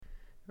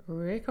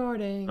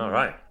Recording. All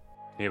right,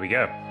 here we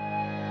go.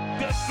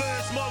 The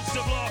first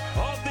monster block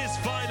of this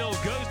final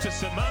goes to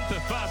Samantha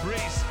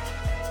Fabrice.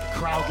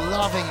 Crowd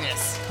loving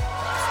this.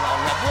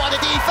 What a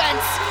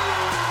defense!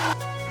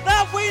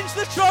 That wins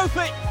the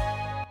trophy!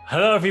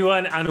 Hello,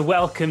 everyone, and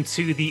welcome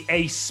to the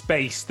Ace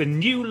Space, the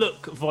New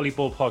Look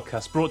Volleyball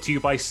podcast brought to you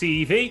by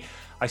CEV.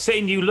 I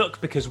say new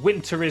look because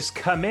winter is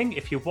coming.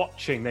 If you're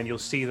watching, then you'll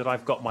see that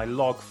I've got my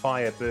log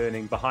fire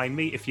burning behind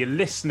me. If you're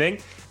listening,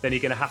 then you're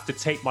going to have to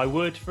take my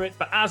word for it.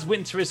 But as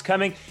winter is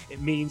coming,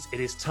 it means it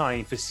is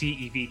time for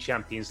CEV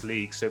Champions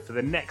League. So for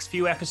the next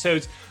few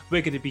episodes,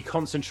 we're going to be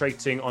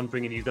concentrating on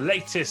bringing you the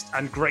latest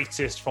and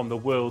greatest from the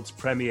world's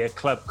premier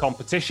club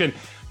competition.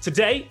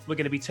 Today, we're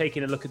going to be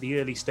taking a look at the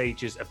early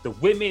stages of the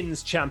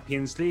Women's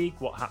Champions League,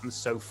 what happens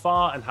so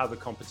far and how the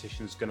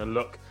competition is going to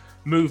look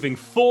moving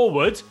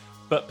forward.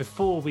 But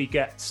before we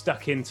get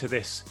stuck into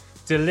this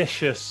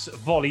delicious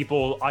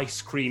volleyball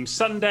ice cream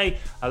sundae,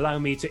 allow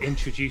me to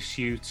introduce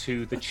you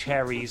to the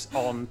cherries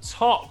on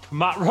top.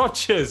 Matt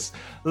Rogers,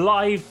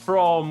 live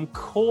from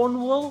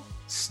Cornwall,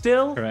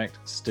 still? Correct,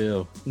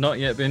 still. Not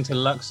yet been to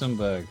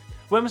Luxembourg.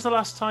 When was the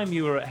last time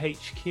you were at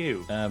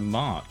HQ?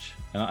 March.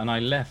 And I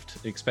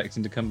left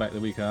expecting to come back the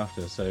week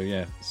after. So,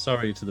 yeah,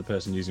 sorry to the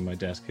person using my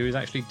desk, who is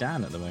actually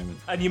Dan at the moment.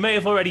 And you may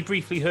have already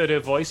briefly heard her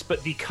voice,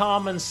 but the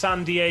Carmen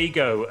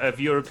Sandiego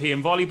of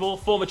European volleyball,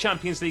 former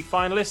Champions League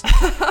finalist,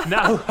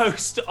 now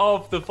host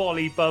of the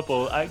Volley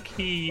Bubble,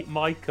 Key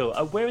Michael.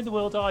 Where in the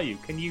world are you?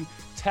 Can you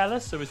tell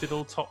us, or is it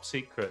all top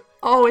secret?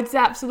 Oh, it's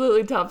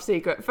absolutely top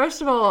secret.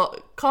 First of all,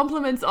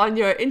 compliments on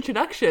your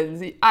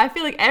introductions. I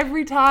feel like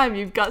every time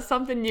you've got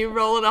something new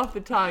rolling off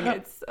the tongue.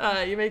 It's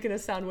you're making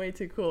us sound way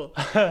too cool.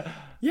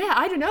 Yeah,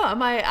 I don't know.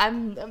 Am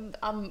I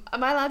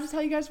allowed to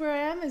tell you guys where I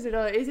am? Is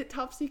it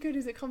top secret?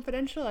 Is it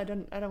confidential? I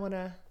don't want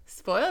to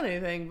spoil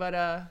anything, but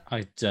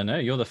I don't know.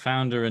 You're the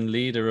founder and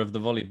leader of the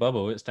Volley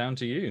Bubble. It's down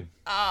to you.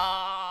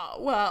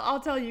 Well, I'll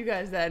tell you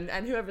guys then,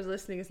 and whoever's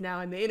listening is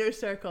now in the inner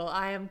circle.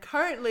 I am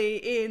currently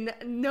in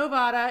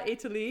Novara,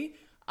 Italy.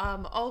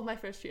 All of my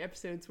first few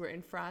episodes were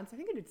in France. I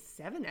think I did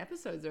 7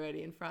 episodes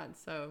already in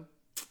France, so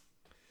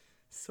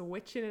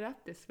switching it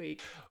up this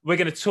week. We're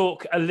going to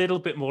talk a little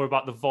bit more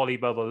about the Volley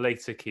Bubble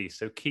later, Key,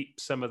 so keep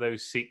some of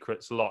those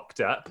secrets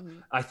locked up.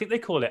 I think they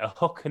call it a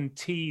hook and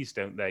tease,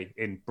 don't they,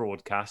 in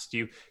broadcast?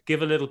 You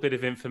give a little bit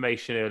of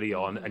information early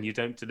on and you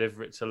don't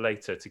deliver it till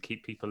later to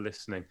keep people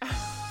listening.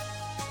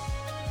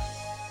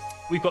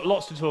 We've got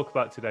lots to talk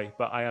about today,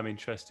 but I am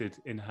interested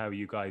in how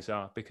you guys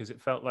are, because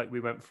it felt like we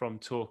went from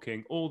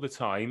talking all the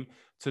time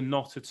to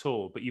not at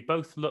all. But you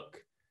both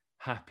look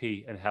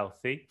happy and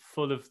healthy,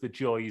 full of the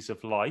joys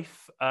of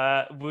life.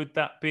 Would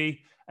that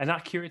be an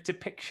accurate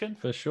depiction?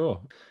 For sure.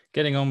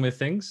 Getting on with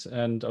things.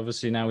 And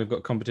obviously now we've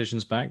got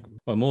competitions back.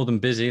 Well, more than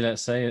busy,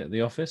 let's say, at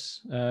the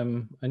office.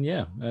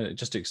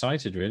 Just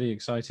excited, really.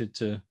 Excited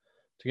to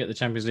get the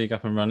Champions League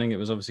up and running. It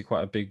was obviously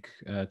quite a big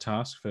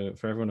task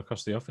for everyone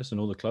across the office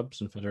and all the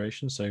clubs and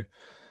federations. So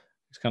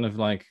it's kind of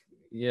like,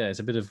 it's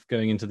a bit of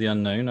going into the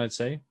unknown, I'd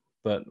say.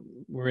 But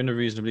we're in a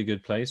reasonably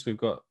good place. We've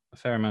got a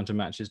fair amount of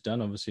matches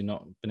done, obviously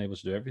not been able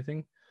to do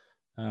everything.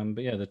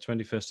 The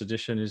 21st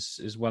edition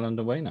is well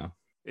underway now.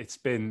 It's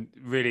been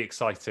really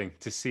exciting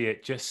to see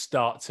it just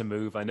start to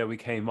move. I know we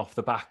came off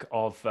the back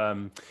of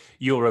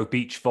Euro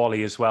Beach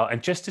Volley as well.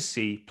 And just to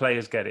see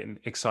players getting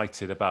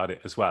excited about it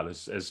as well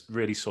has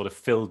really sort of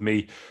filled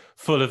me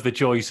full of the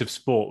joys of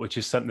sport, which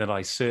is something that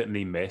I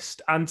certainly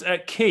missed. And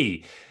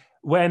Key,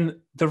 when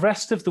the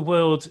rest of the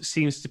world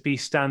seems to be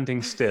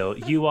standing still,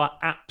 you are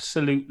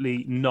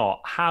absolutely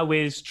not. How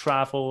is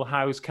travel?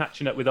 How's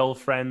catching up with old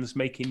friends,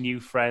 making new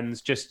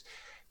friends, just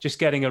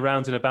getting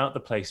around and about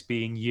the place,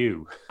 being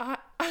you?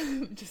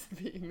 Just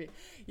being me.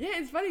 Yeah,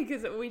 it's funny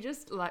because we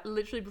just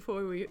literally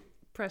before we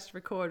pressed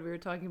record, we were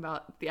talking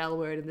about the L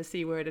word and the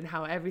C word and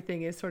how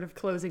everything is sort of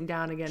closing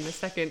down again. The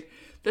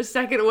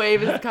second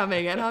wave is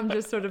coming, and I'm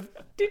just sort of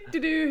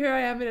here I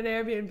am in an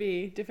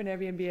Airbnb, different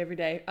Airbnb every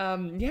day.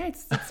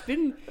 It's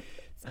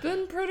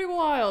been pretty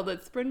wild.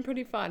 It's been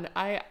pretty fun.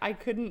 I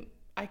couldn't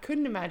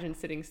imagine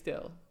sitting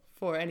still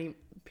for any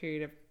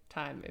period of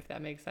time, if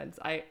that makes sense.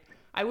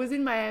 I was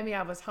in Miami.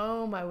 I was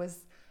home. I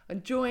was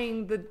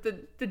enjoying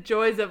the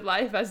joys of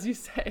life, as you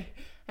say,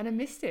 and I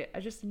missed it. I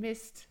just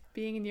missed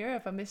being in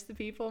Europe. I missed the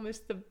people. Did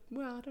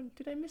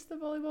I miss the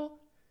volleyball?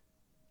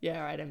 Yeah,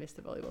 all right. I missed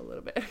the volleyball a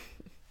little bit.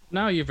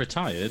 Now you've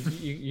retired,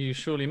 you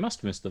surely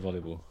must miss the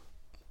volleyball.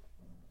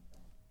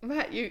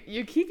 Matt,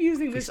 you keep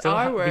using this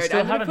R word. We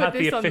still haven't had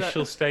the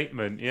official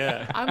statement.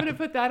 Yeah, I'm gonna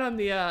put that on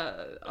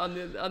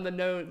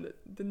the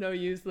no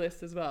use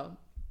list as well.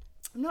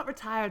 I'm not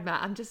retired,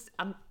 Matt.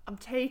 I'm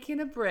taking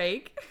a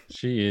break.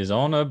 She is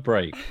on a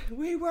break.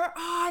 We were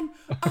on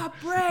a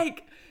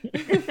break.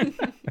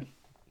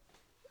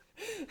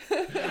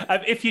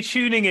 If you're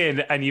tuning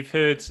in and you've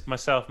heard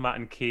myself, Matt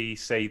and Key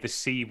say the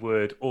C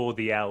word or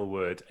the L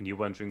word and you're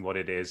wondering what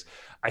it is,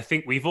 I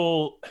think we've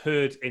all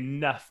heard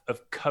enough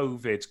of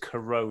COVID,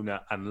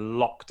 Corona and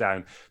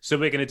lockdown. So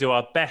we're going to do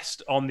our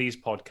best on these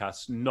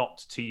podcasts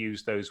not to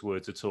use those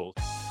words at all.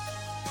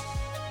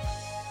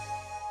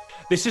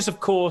 This is, of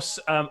course,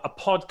 a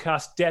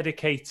podcast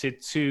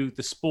dedicated to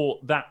the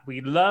sport that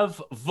we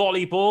love,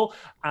 volleyball.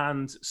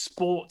 And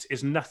sport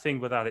is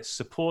nothing without its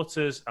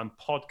supporters, and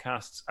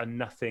podcasts are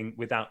nothing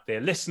without their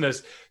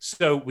listeners.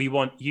 So we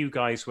want you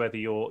guys, whether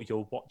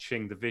you're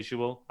watching the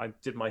visual, I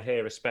did my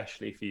hair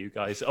especially for you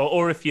guys,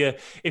 or if you're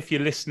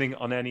listening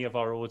on any of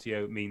our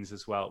audio means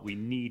as well, we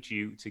need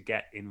you to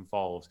get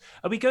involved.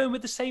 Are we going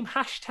with the same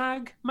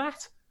hashtag,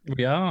 Matt?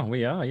 We are.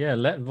 Yeah,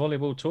 let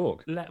volleyball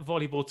talk. Let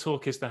volleyball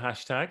talk is the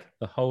hashtag.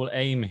 The whole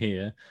aim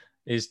here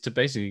is to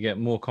basically get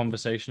more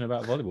conversation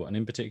about volleyball, and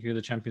in particular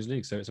the Champions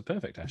League. So it's a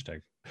perfect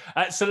hashtag.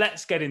 So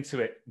let's get into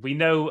it. We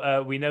know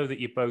that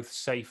you're both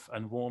safe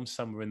and warm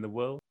somewhere in the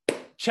world.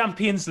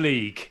 Champions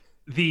League.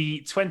 The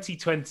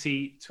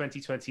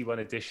 2020-2021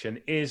 edition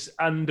is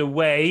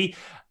underway.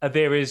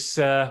 There is,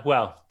 the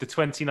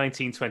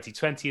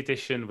 2019-2020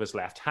 edition was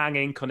left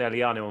hanging.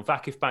 Corneliano and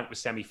Vakifbank were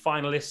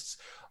semi-finalists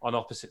on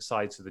opposite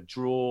sides of the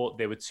draw.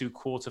 There were 2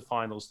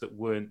 quarterfinals that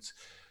weren't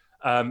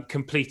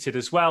completed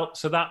as well.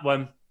 So that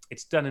one,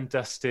 it's done and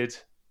dusted.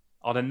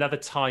 On another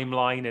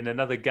timeline, in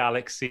another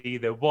galaxy,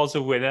 there was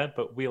a winner,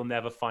 but we'll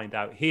never find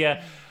out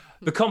here.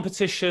 The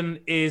competition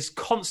is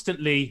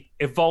constantly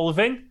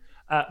evolving.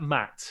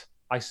 Matt,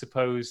 I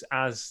suppose,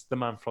 as the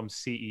man from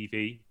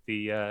CEV,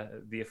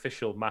 the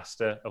official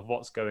master of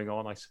what's going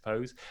on, I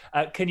suppose,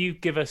 can you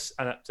give us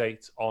an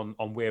update on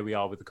where we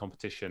are with the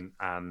competition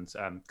and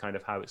kind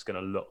of how it's going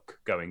to look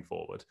going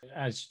forward?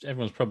 As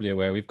everyone's probably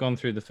aware, we've gone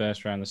through the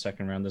first round, the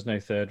second round. There's no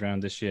third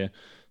round this year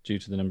due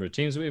to the number of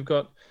teams that we've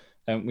got.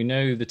 We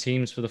know the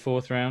teams for the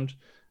fourth round.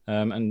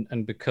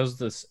 And because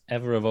this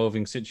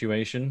ever-evolving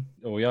situation,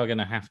 we are going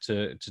to have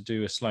to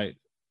do a slight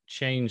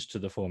change to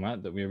the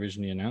format that we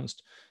originally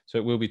announced. So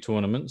it will be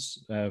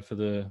tournaments for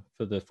the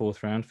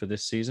fourth round for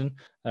this season,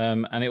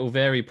 and it will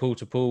vary pool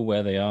to pool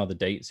where they are, the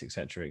dates,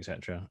 etc.,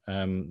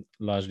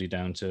 largely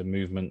down to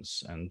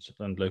movements and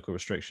local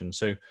restrictions.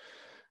 So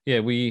yeah,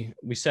 we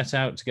set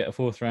out to get a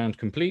fourth round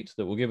complete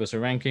that will give us a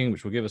ranking,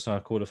 which will give us our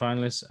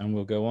quarterfinalists, and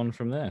we'll go on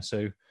from there.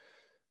 So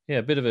yeah,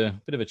 a bit of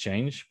a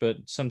change, but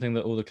something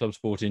that all the clubs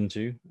bought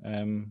into.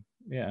 And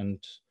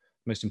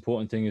most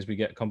important thing is we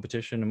get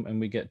competition and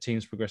we get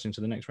teams progressing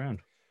to the next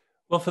round.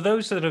 Well, for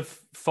those that have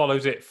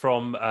followed it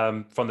from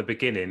the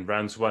beginning,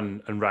 rounds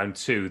 1 and round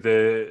 2,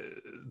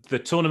 the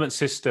tournament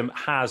system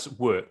has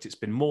worked. It's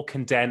been more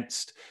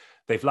condensed.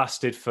 They've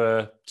lasted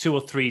for 2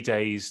 or 3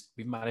 days.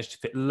 We've managed to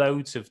fit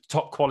loads of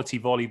top quality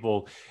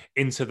volleyball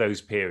into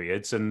those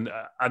periods, and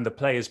the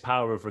players'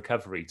 power of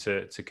recovery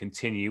to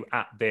continue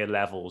at their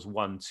levels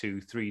 1, 2,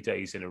 3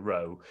 days in a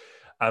row.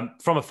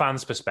 From a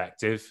fan's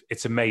perspective,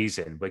 it's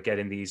amazing. We're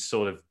getting these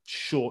sort of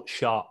short,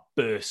 sharp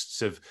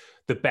bursts of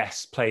the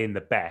best playing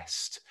the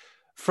best.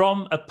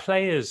 From a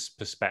player's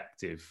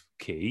perspective,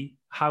 Key,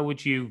 how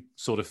would you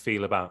sort of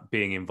feel about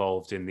being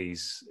involved in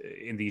these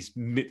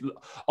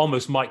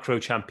almost micro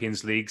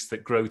Champions Leagues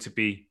that grow to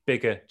be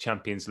bigger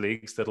Champions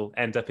Leagues that'll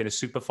end up in a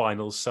super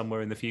finals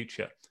somewhere in the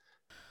future?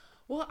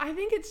 Well, I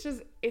think it's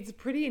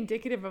pretty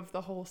indicative of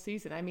the whole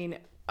season. I mean,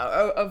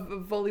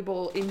 of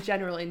volleyball in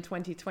general in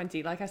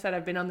 2020. Like I said,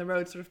 I've been on the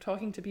road sort of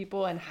talking to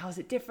people and how's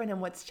it different and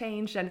what's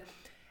changed, and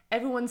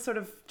everyone sort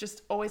of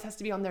just always has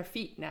to be on their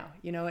feet now.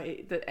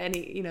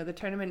 The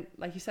tournament,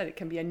 like you said, it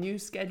can be a new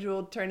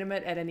scheduled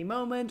tournament at any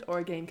moment, or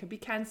a game could be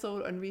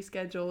cancelled and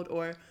rescheduled,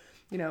 or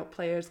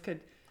players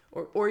could,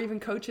 or even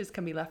coaches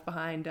can be left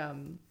behind.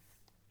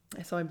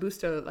 I saw in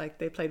Busto, like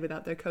they played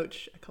without their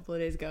coach a couple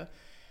of days ago.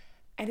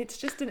 And it's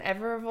just an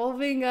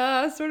ever-evolving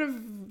roulette.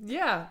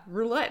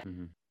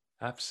 Mm-hmm.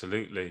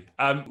 Absolutely.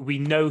 We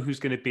know who's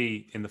going to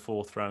be in the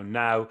fourth round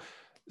now.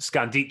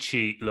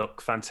 Scandici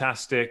look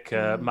fantastic.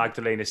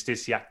 Magdalena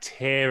Stysiak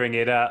tearing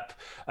it up.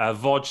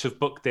 Vodge have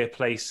booked their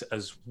place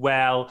as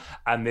well.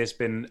 And there's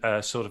been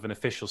sort of an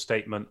official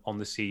statement on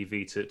the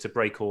CEV to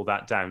break all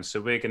that down. So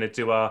we're going to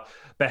do our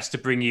best to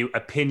bring you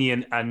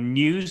opinion and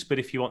news. But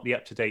if you want the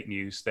up-to-date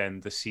news,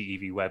 then the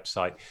CEV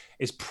website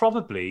is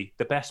probably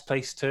the best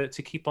place to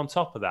keep on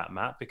top of that,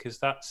 Matt, because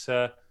that's...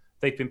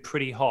 they've been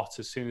pretty hot.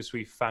 As soon as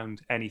we've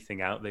found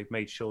anything out, they've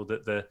made sure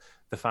that the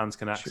fans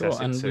can access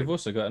it. And we've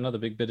also got another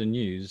big bit of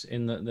news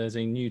in that there's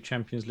a new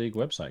Champions League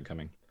website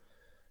coming.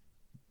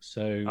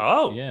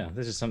 So, yeah,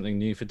 this is something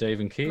new for Dave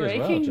and Key as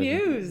well. Breaking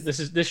news.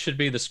 This should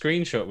be the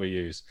screenshot we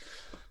use.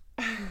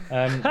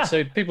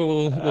 So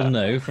people will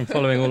know from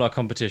following all our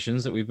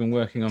competitions that we've been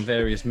working on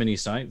various mini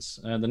sites.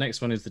 The next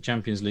one is the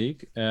Champions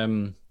League.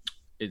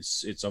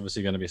 It's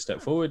obviously going to be a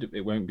step forward.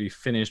 It won't be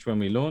finished when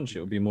we launch. It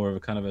will be more of a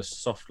kind of a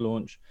soft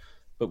launch,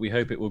 but we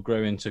hope it will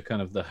grow into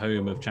kind of the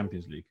home of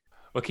Champions League.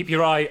 Well, keep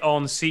your eye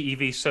on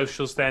CEV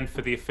socials then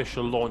for the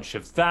official launch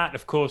of that.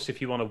 Of course,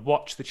 if you want to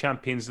watch the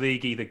Champions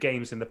League, either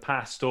games in the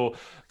past or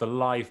the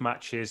live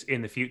matches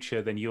in the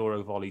future, then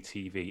Eurovolley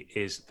TV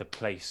is the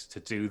place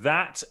to do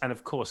that. And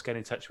of course, get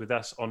in touch with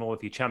us on all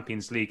of your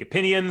Champions League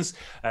opinions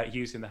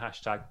using the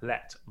hashtag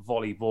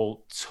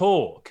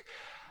 #LetVolleyballTalk.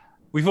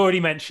 We've already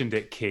mentioned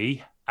it,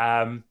 Key.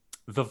 The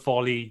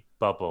volley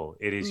bubble.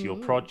 It is your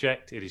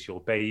project. It is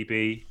your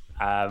baby.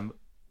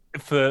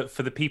 for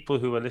the people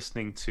who are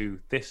listening to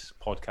this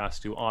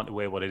podcast who aren't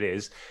aware what it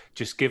is,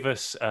 just give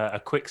us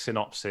a quick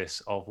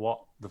synopsis of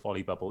what the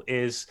Volley Bubble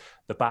is,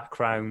 the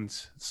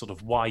background, sort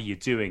of why you're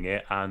doing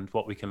it, and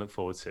what we can look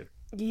forward to.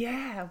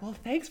 Yeah, well,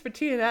 thanks for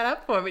teeing that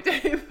up for me,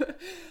 Dave.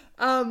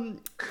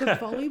 The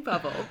Volley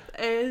Bubble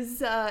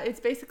is it's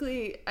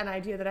basically an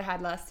idea that I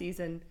had last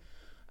season,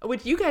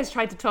 which you guys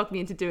tried to talk me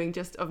into doing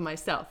just of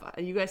myself.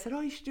 You guys said,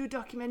 oh, you should do a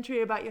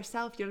documentary about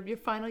yourself, your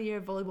final year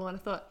of volleyball. And I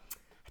thought,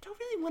 I don't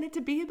really want it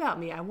to be about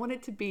me. I want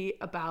it to be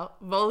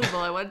about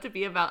volleyball. I want it to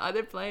be about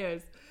other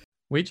players.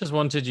 We just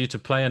wanted you to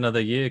play another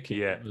year, Keith.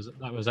 Yeah.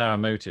 That was our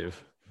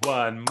motive.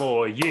 One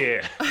more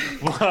year.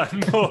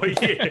 One more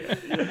year.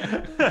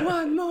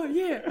 One more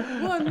year.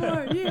 One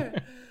more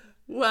year.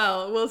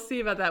 Well, we'll see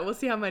about that. We'll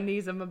see how my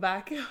knees and my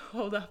back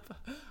hold up.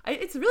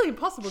 It's really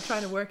impossible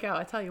trying to work out.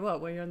 I tell you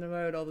what, when you're on the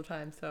road all the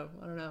time. So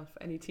I don't know if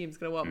any team's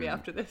gonna want me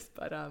after this,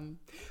 but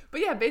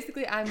yeah,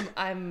 basically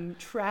I'm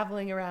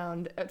traveling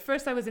around. At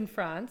first, I was in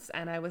France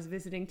and I was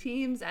visiting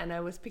teams, and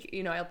I was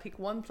I'll pick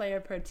one player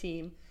per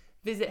team,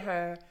 visit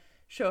her,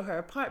 show her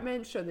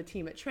apartment, show the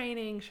team at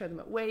training, show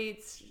them at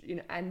weights,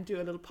 and do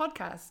a little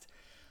podcast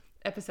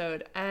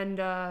episode. And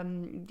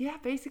yeah,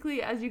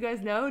 basically, as you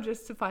guys know,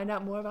 just to find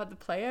out more about the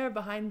player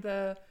behind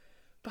the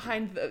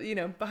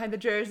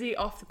jersey,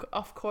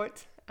 off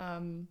court.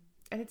 And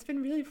it's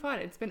been really fun.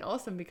 It's been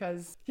awesome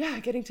because, yeah,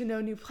 getting to know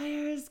new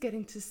players,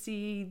 getting to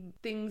see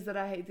things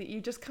that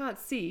you just can't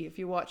see if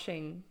you're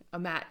watching a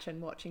match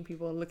and watching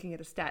people looking at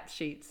a stat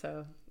sheet.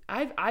 So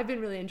I've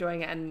been really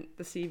enjoying it, and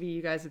the CV,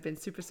 you guys have been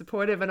super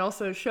supportive and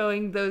also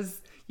showing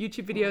those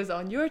YouTube videos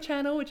on your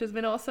channel, which has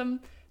been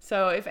awesome.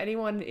 So if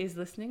anyone is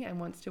listening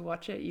and wants to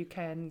watch it, you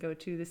can go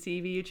to the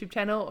CV YouTube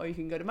channel, or you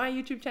can go to my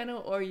YouTube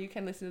channel, or you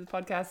can listen to the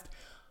podcast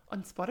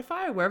on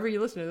Spotify or wherever you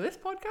listen to this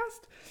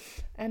podcast.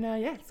 And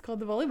yeah, it's called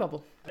The Volley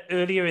Bubble.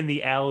 Earlier in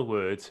the L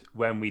Word,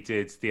 when we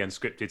did the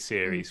unscripted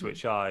series,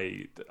 which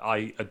I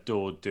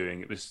adored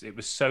doing, it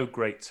was so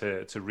great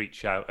to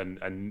reach out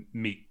and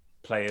meet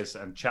players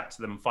and chat to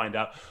them and find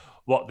out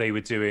what they were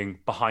doing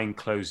behind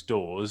closed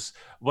doors.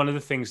 One of the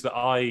things that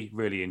I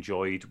really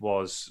enjoyed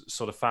was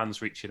sort of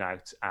fans reaching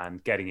out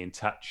and getting in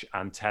touch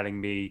and telling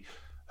me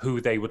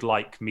who they would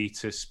like me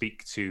to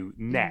speak to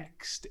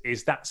next.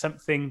 Is that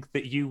something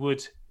that you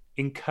would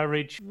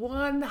encourage?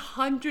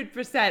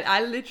 100%.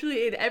 I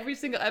literally, in every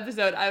single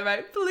episode, I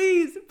write,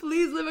 please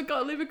leave a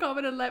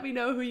comment and let me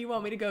know who you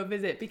want me to go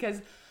visit,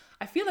 because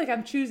I feel like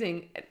I'm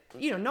choosing,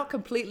 not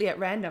completely at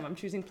random. I'm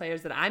choosing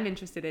players that I'm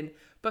interested in.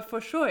 But for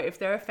sure, if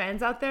there are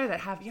fans out there that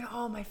have,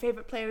 oh, my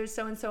favorite player is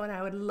so-and-so, and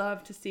I would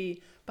love to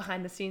see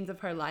behind the scenes of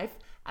her life,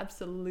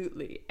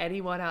 absolutely.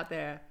 Anyone out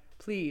there,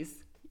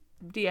 please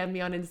DM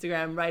me on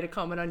Instagram, write a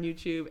comment on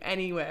YouTube,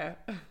 anywhere.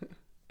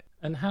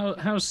 And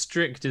how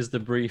strict is the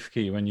brief,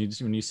 Key, when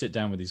you sit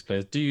down with these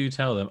players? Do you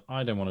tell them,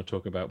 I don't want to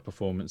talk about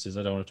performances,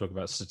 I don't want to talk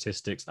about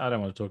statistics, I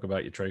don't want to talk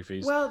about your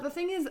trophies? Well, the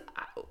thing is,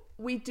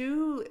 we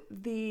do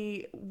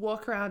the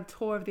walk around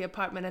tour of the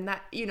apartment, and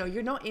that,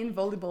 you're not in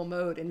volleyball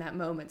mode in that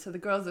moment. So the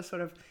girls are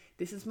sort of,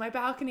 this is my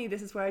balcony,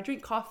 this is where I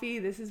drink coffee,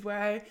 this is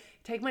where I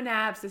take my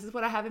naps, this is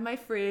what I have in my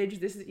fridge,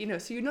 this is,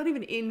 so you're not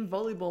even in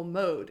volleyball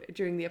mode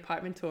during the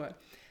apartment tour.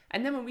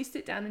 And then when we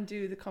sit down and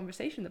do the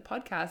conversation, the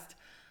podcast,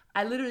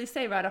 I literally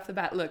say right off the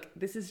bat, look,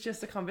 this is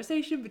just a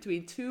conversation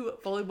between two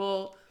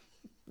volleyball,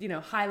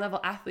 high-level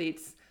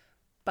athletes,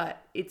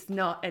 but it's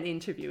not an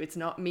interview. It's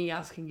not me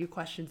asking you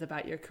questions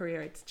about your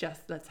career. It's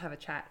just, let's have a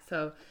chat.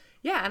 So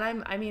yeah,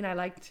 and I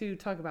like to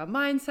talk about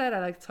mindset.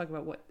 I like to talk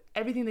about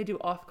everything they do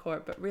off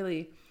court, but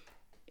really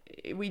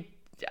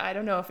I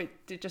don't know if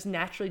it just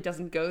naturally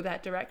doesn't go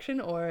that direction,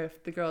 or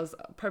if the girls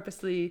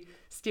purposely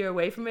steer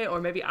away from it,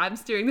 or maybe I'm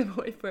steering them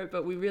away from it,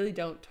 but we really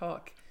don't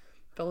talk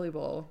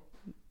volleyball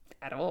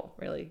at all,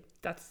 really.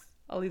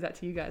 I'll leave that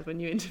to you guys when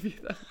you interview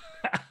them.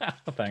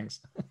 Thanks.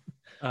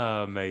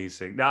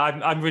 Amazing. Now,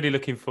 I'm really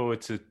looking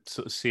forward to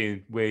sort of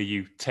seeing where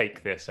you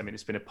take this. I mean,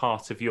 it's been a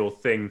part of your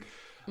thing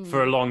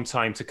for a long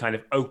time to kind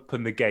of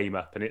open the game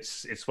up, and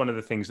it's one of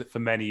the things that for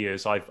many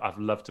years I've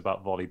loved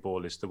about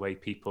volleyball is the way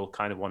people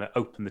kind of want to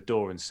open the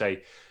door and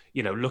say,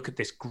 look at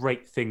this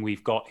great thing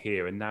we've got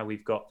here, and now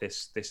we've got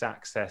this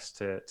access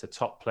to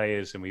top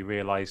players, and we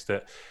realize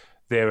that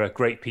there are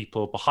great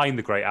people behind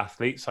the great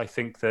athletes. I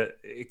think that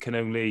it can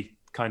only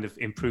kind of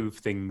improve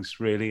things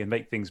really and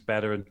make things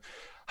better, and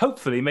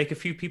hopefully make a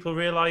few people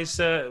realize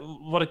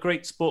what a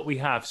great sport we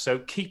have. So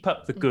keep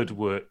up the good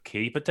work,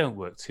 Key, but don't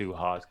work too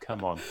hard.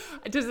 Come on.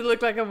 It doesn't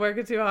look like I'm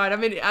working too hard.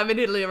 I'm in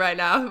Italy right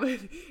now,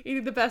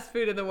 eating the best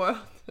food in the world.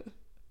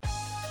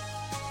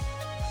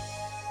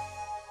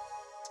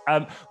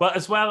 Well,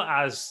 as well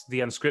as the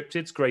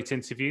unscripted, great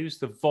interviews,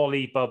 the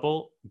Volley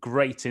Bubble,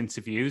 great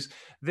interviews.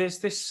 There's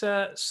this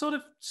sort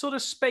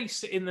of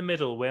space in the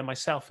middle where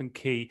myself and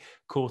Key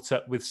caught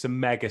up with some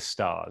mega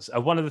stars.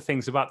 One of the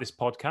things about this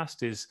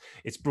podcast is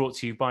it's brought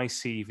to you by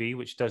CV,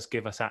 which does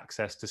give us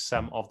access to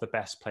some of the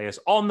best players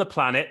on the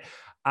planet.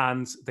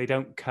 and they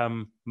don't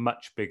come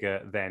much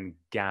bigger than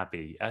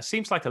Gabi.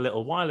 Seems like a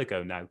little while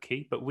ago now,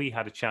 Keith, but we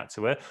had a chat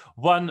to her.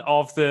 One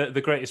of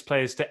the greatest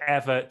players to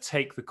ever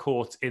take the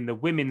court in the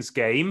women's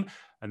game,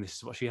 and this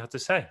is what she had to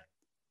say.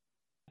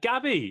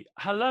 Gabi,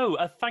 hello.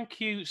 Thank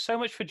you so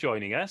much for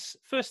joining us.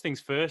 First things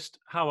first,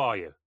 how are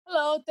you?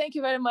 Hello, thank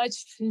you very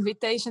much for the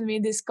invitation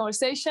in this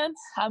conversation.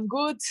 I'm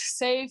good,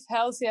 safe,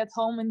 healthy at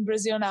home in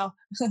Brazil now.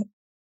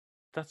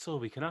 That's all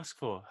we can ask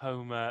for.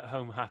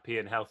 Home, happy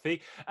and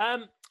healthy.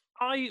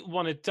 I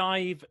want to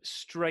dive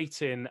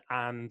straight in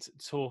and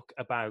talk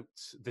about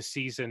the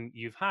season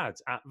you've had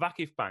at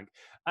VakifBank.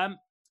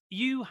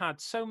 You had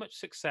so much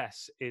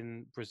success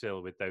in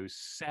Brazil with those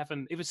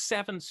seven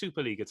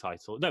Superliga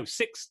titles. No,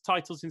 6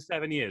 titles in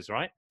 7 years,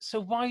 right? So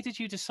why did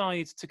you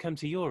decide to come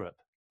to Europe?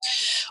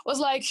 Was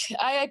like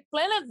I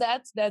planned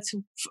that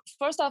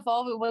first of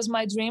all, it was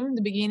my dream in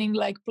the beginning,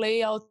 like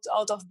play out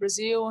of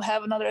Brazil,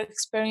 have another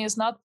experience,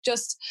 not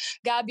just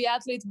Gabi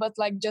athlete, but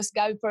like just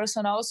Gabi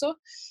person also.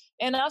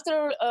 And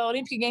after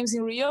Olympic Games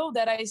in Rio,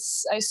 that I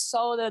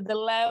saw the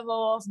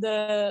level of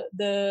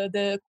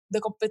the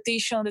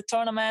competition, the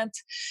tournament,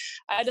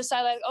 I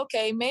decided, like,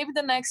 okay, maybe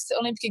the next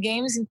Olympic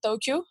Games in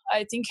Tokyo,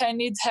 I think I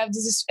need to have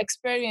this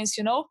experience,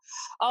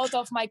 out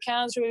of my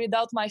country,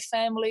 without my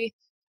family,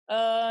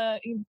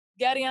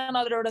 getting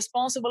another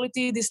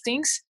responsibility, these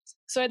things.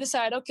 So I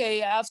decided,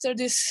 okay, after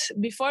this,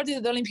 before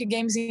the Olympic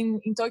Games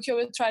in Tokyo,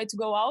 we'll try to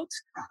go out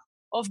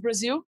of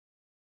Brazil.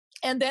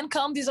 And then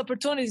come these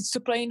opportunities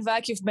to play in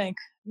VakifBank.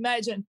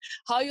 Imagine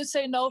how you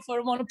say no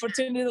for one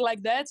opportunity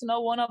like that,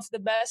 one of the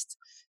best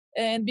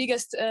and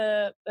biggest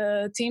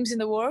teams in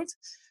the world.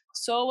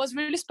 So it was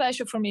really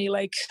special for me.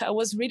 Like, I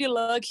was really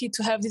lucky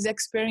to have this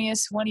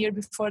experience 1 year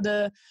before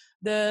the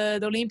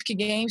Olympic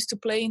Games to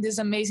play in this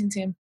amazing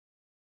team.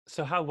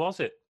 So how was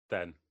it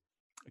then?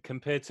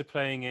 Compared to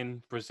playing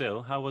in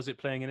Brazil, how was it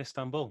playing in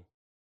Istanbul?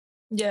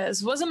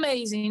 Yes, it was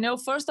amazing.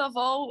 First of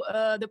all,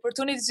 the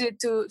opportunity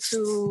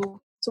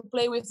to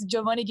play with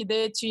Giovanni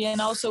Guidetti and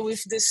also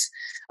with these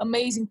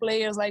amazing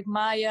players like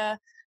Maya,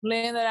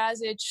 Lena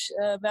Razic,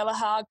 Bella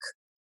Hack,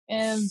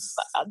 and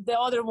the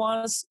other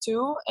ones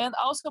too. And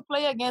also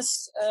play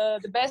against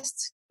the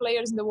best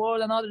players in the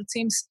world and other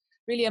teams,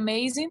 really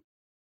amazing.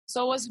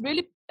 So it was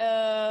really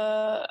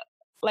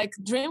like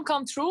dream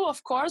come true,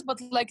 of course, but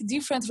like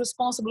different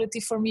responsibility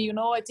for me.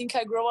 I think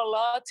I grow a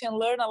lot and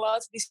learn a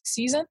lot this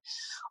season.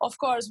 Of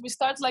course, we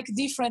start like a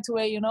different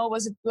way,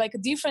 was it like a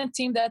different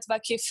team that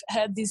Vakif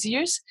had these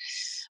years.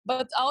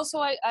 But also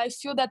I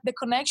feel that the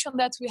connection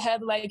that we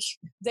had, like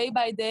day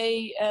by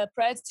day,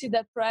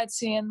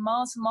 practice and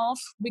month,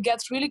 we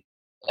get really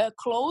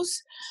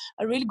close,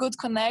 a really good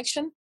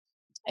connection.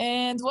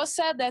 And it was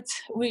sad that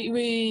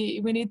we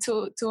need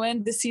to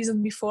end the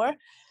season before.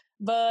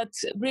 But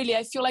really,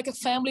 I feel like a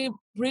family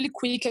really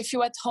quick. I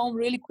feel at home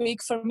really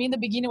quick. For me in the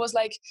beginning was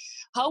like,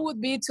 how would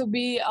it be to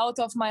be out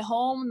of my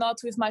home, not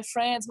with my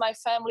friends, my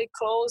family,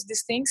 close,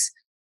 these things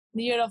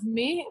near of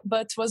me.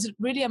 But it was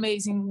really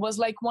amazing. It was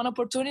like one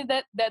opportunity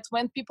that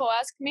when people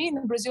ask me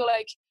in Brazil,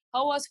 like,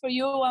 how was for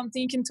you? I'm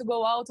thinking to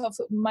go out of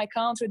my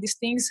country, these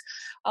things.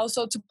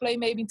 Also to play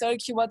maybe in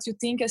Turkey, what you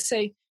think? I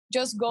say,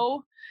 just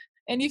go.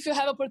 And if you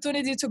have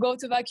opportunity to go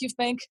to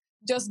VakifBank,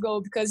 just go,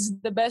 because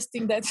the best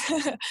thing that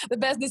the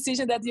best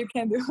decision that you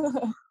can do.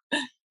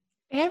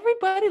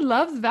 Everybody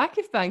loves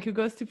VakifBank who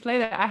goes to play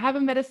there. I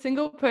haven't met a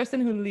single person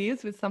who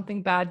leaves with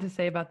something bad to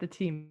say about the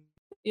team.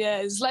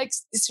 Yeah,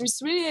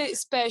 it's really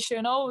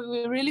special.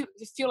 We really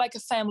feel like a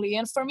family,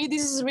 and for me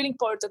this is really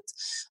important.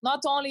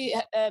 Not only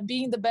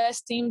being the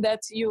best team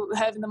that you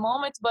have in the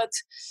moment, but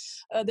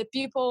the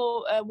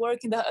people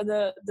working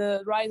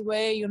the right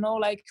way.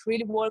 Like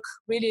really work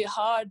really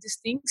hard, these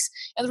things,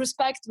 and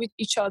respect with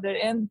each other,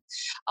 and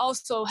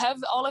also have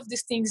all of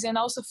these things, and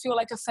also feel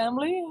like a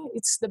family.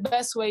 It's the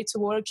best way to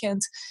work,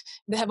 and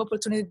they have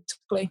opportunity to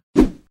play.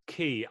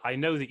 Key, I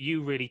know that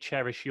you really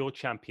cherish your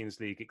Champions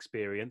League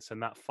experience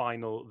and that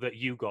final that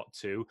you got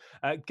to.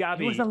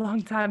 Gabi, it was a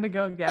long time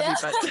ago, Gabi,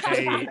 but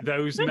hey,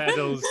 those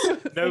medals,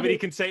 nobody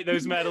can take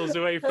those medals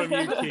away from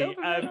you, Key.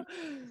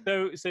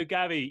 So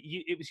Gabi,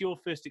 it was your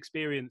first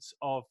experience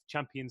of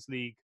Champions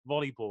League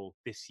volleyball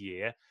this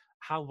year.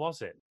 How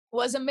was it?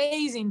 Was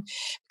amazing,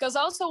 because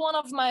also one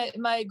of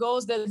my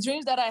goals, the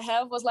dreams that I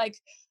have was like,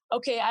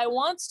 okay, I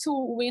want to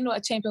win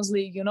a Champions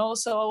League,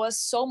 so I was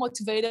so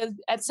motivated.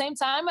 At the same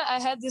time,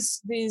 I had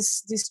this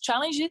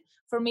challenge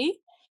for me.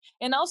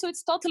 And also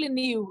it's totally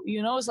new,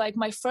 it's like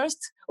my first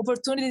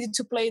opportunity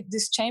to play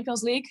this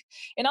Champions League.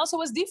 And also it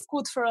was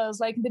difficult for us.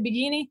 Like in the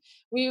beginning,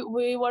 we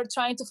were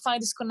trying to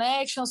find this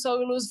connection. So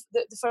we lose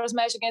the first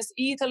match against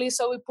Italy.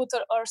 So we put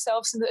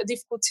ourselves in a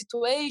difficult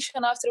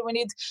situation after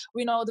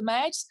we know the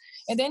match.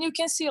 And then you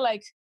can see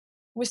like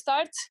we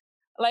start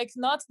like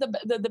not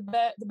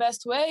the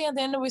best way, and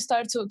then we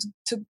start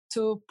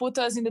to put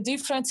us in a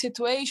different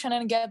situation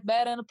and get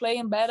better and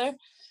playing better.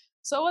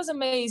 So it was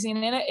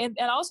amazing. And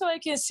also I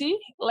can see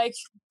like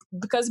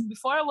because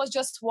before I was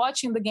just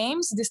watching the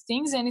games, these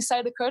things, and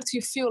inside the court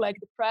you feel like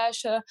the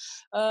pressure,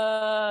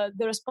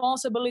 the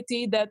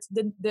responsibility, that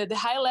the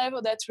high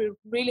level that we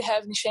really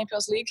have in the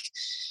Champions League,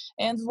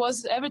 and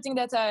was everything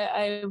that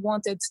I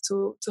wanted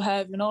to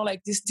have,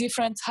 like this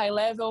different high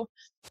level.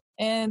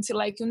 And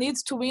like you need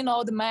to win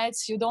all the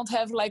matches. You don't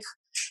have like,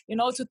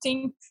 to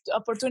think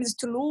opportunities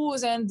to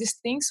lose and this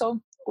thing.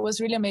 So it was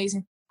really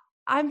amazing.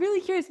 I'm really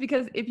curious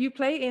because if you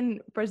play in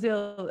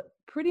Brazil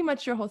pretty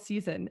much your whole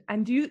season,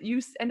 and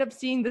you end up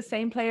seeing the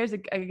same players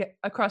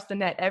across the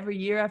net every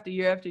year after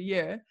year after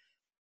year,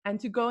 and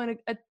to go in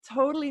a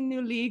totally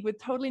new league with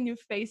totally new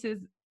faces,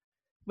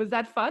 was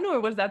that fun or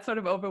was that sort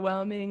of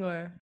overwhelming?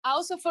 Or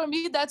also for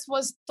me that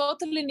was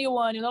totally new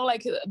one,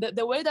 like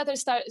the way that I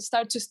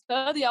start to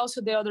study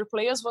also the other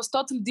players was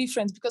totally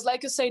different, because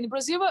like you say, in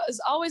Brazil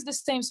is always the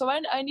same. So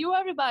I knew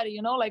everybody,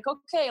 like,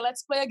 okay,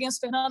 let's play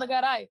against Fernanda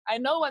Garay. I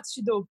know what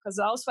she do because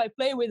also I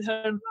play with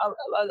her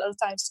other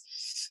times.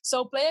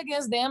 So play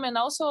against them, and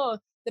also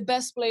the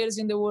best players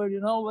in the world,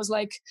 was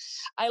like,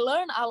 I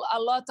learned a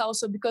lot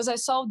also because I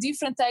saw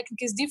different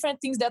techniques, different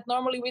things that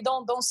normally we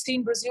don't see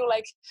in Brazil,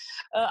 like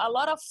a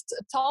lot of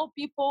tall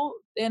people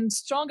and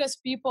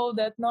strongest people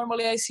that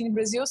normally I see in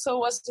Brazil. So it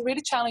was a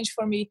really challenge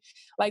for me,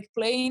 like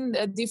playing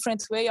a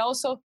different way.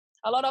 Also,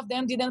 a lot of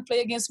them didn't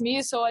play against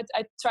me, so I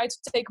tried to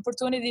take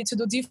opportunity to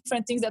do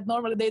different things that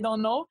normally they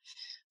don't know.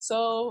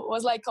 So it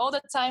was like all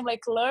the time,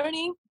 like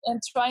learning and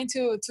trying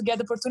to get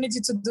the opportunity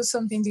to do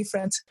something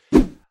different.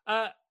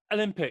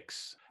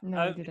 Olympics.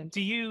 No, we didn't.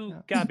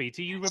 Gabi,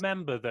 do you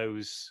remember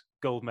those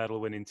gold medal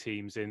winning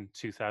teams in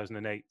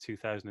 2008,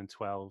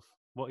 2012?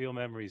 What are your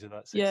memories of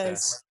that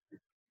success?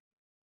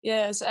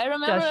 Yes, I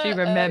remember. Does she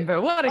remember?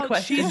 What a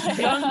question. She's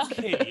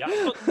junkie.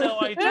 I've got no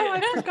idea. No,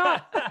 I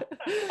forgot.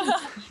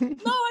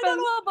 No, I don't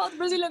know about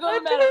Brazilian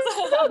gold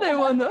medals. No, they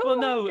won though. Well,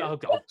 no.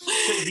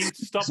 You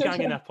stop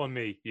ganging up on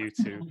me, you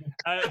two.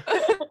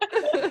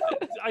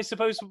 I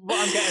suppose what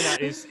I'm getting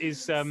at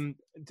is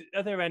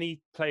are there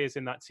any players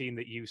in that team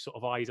that you sort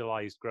of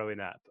idolized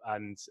growing up?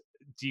 And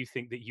do you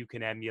think that you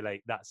can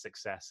emulate that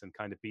success and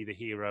kind of be the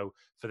hero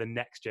for the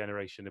next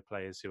generation of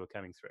players who are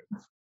coming through?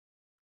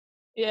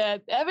 Yeah,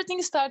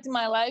 everything started in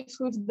my life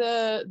with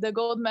the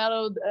gold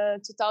medal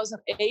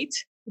 2008,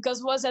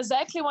 because it was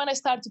exactly when I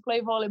started to play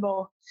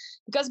volleyball.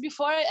 Because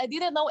before I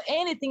didn't know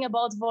anything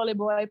about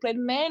volleyball. I played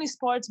many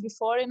sports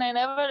before, and I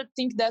never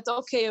think that,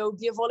 okay, I'll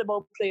be a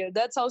volleyball player.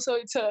 That's also,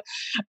 it's a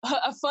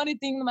funny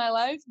thing in my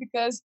life,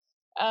 because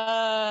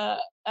I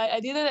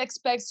didn't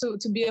expect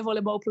to be a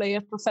volleyball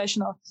player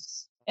professional.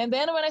 And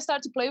then when I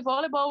started to play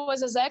volleyball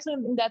was exactly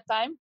in that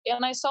time.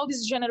 And I saw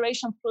this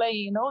generation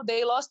play,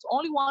 they lost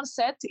only one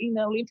set in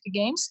the Olympic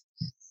Games.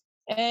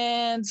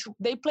 And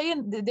they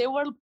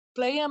were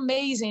playing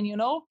amazing,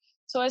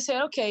 So I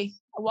said, okay,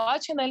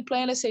 watching them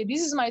play, and I say,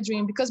 this is my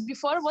dream. Because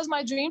before it was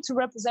my dream to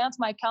represent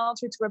my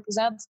country, to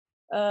represent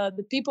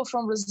the people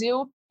from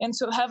Brazil, and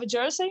to have a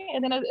jersey.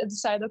 And then I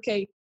decided,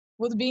 okay,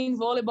 would be in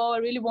volleyball. I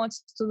really want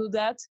to do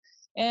that.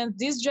 And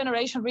this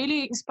generation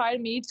really inspired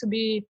me to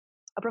be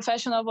a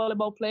professional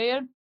volleyball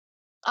player.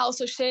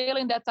 Also Sheila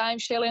in that time,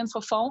 Sheila and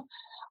Fofão,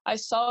 I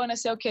saw and I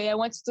said, okay, I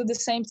want to do the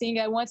same thing.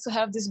 I want to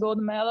have this gold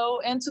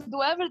medal and to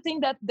do everything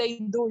that they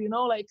do,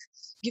 like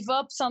give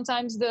up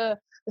sometimes the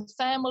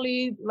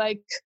family,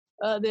 like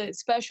the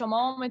special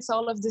moments,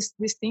 all of these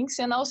things.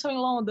 And also in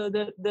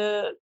London,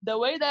 the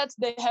way that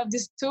they have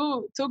these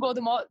two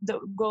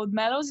gold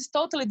medals is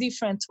totally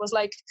different. It was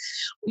like,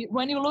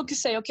 when you look, you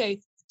say, okay,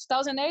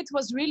 2008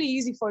 was really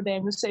easy for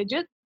them. You say,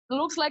 just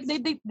looks like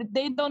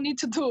they don't need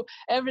to do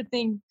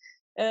everything.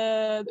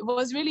 It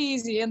was really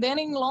easy. And then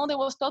in London, it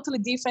was totally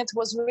different. It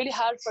was really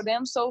hard for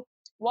them. So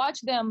watch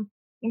them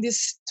in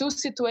these two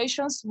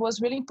situations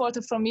was really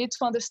important for me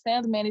to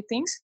understand many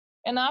things.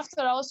 And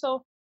after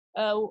also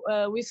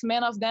with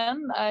many of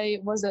them, I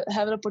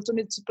have an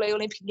opportunity to play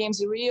Olympic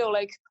Games in Rio,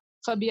 like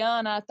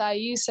Fabiana,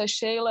 Thais,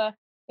 Sheila,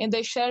 and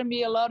they share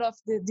me a lot of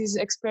this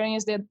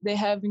experience that they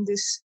have in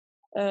this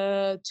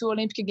two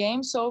Olympic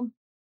Games. So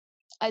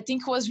I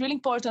think it was really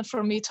important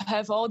for me to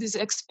have all this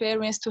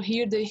experience, to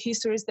hear the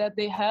histories that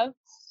they have,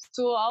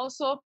 to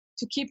also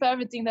to keep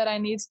everything that I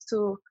need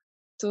to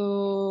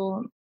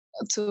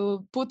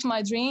put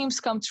my dreams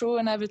come true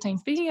and everything.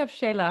 Speaking of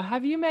Sheila,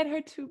 have you met her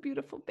two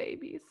beautiful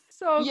babies?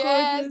 So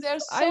yes, gorgeous. They're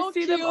so I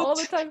see cute. them all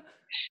the time.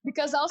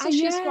 Because also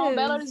she's from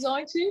Belo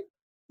Horizonte.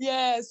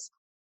 Yes.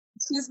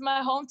 She's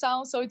my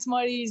hometown, so it's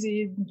more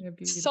easy.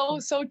 So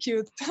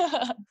cute.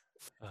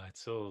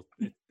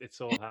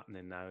 It's all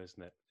happening now,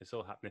 isn't it? It's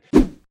all happening.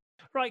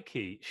 Right,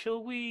 Key,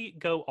 shall we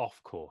go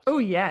off court? Oh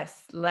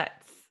yes,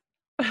 let's.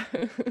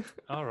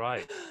 All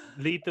right,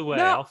 lead the way.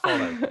 No. I'll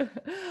follow.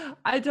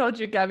 I told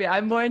you, Gabi,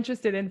 I'm more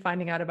interested in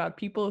finding out about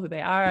people, who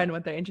they are and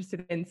what they're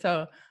interested in.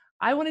 So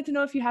I wanted to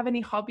know if you have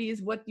any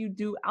hobbies, what you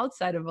do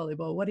outside of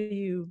volleyball. What are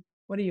you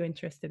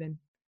interested in?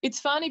 It's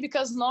funny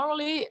because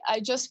normally I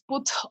just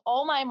put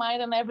all my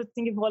mind on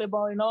everything in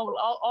volleyball.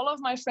 All of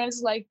my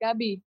friends like,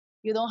 Gabi,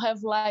 you don't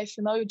have life,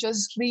 you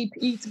just sleep,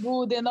 eat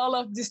good, and all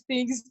of these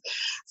things.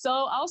 So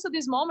also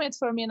this moment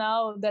for me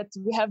now that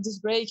we have this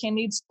break and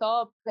need to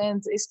stop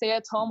and stay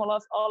at home,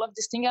 all of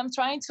these things, I'm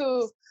trying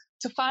to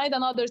find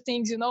another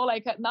things,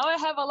 like now I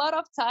have a lot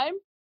of time.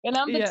 And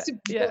I'm the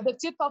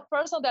type of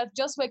person that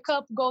just wake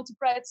up, go to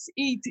practice,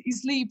 eat,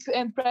 sleep,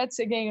 and practice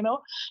again,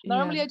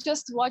 Normally I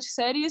just watch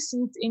series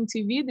in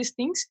TV, these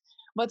things.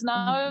 But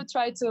now I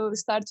try to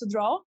start to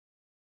draw.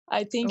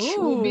 I think it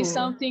will be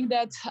something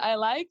that I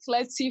like.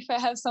 Let's see if I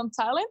have some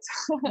talent.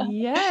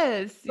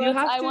 Yes, you But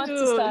have I want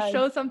to start.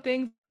 show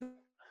something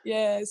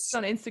Yes.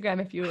 on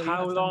Instagram if you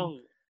How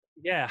long?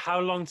 Yeah, how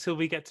long till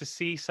we get to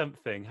see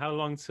something? How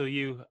long till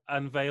you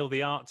unveil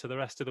the art to the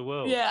rest of the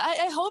world? Yeah,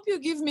 I hope you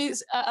give me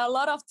a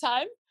lot of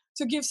time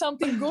to give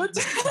something good.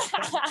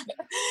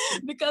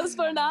 Because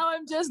for now,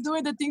 I'm just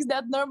doing the things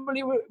that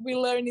normally we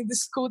learn in the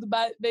school,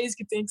 the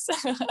basic things.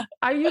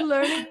 Are you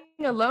learning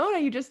alone? Are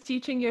you just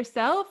teaching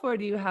yourself, or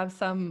do you have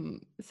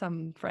some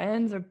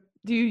friends, or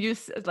do you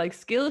use like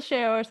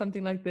Skillshare or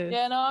something like this?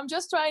 Yeah, no, I'm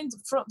just trying to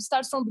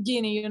start from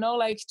beginning,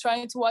 like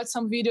trying to watch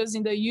some videos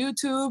in the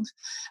YouTube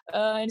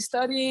and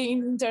study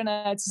in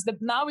internet.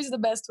 Now is the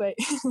best way.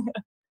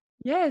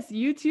 Yes,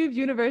 YouTube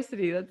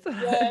University. That's,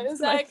 yeah, that's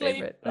my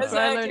favorite. That's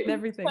where I learned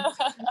everything.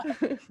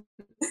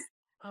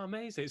 Oh,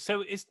 amazing.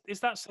 So is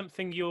that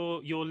something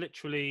you're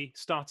literally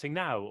starting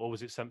now, or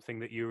was it something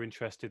that you were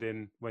interested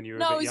in when you were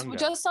a bit younger? No,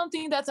 it's just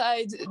something that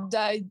I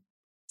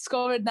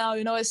discovered now.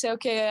 I say,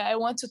 okay, I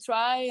want to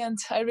try, and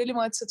I really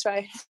want to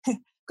try.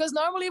 Because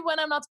normally when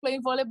I'm not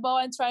playing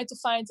volleyball, I'm trying to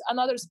find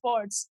another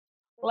sports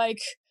like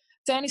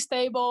tennis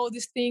table,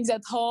 these things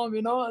at home,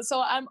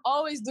 So I'm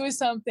always doing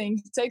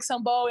something. Take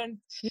some ball and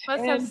you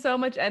must have so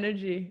much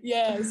energy.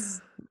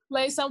 Yes,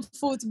 play some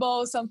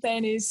football, some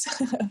tennis.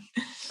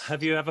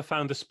 Have you ever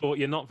found a sport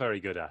you're not very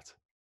good at?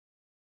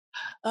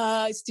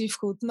 It's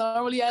difficult.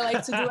 Normally, I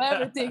like to do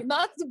everything.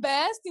 Not the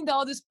best in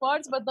all the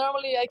sports, but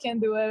normally I can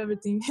do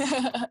everything.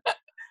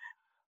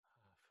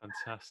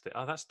 Fantastic.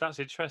 Oh, that's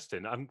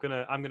interesting. I'm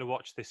gonna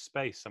watch this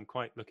space. I'm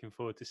quite looking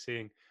forward to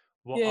seeing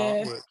what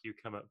artwork you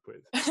come up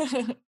with.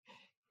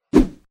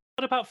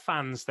 What about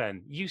fans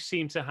then? You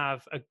seem to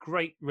have a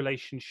great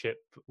relationship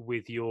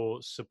with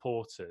your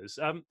supporters.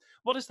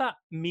 What does that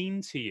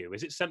mean to you?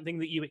 Is it something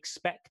that you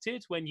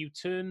expected when you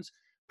turned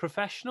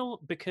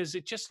professional? Because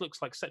it just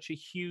looks like such a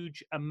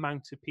huge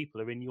amount of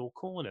people are in your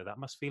corner. That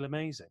must feel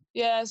amazing.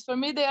 Yes, for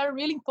me, they are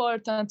really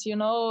important,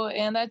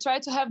 and I try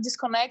to have this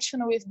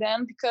connection with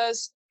them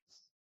because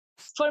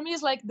for me,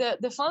 it's like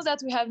the fans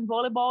that we have in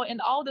volleyball and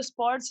all the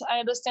sports. I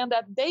understand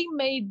that they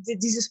made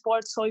this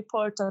sport so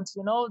important.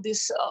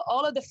 This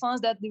all of the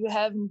fans that we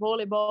have in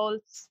volleyball.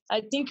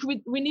 I think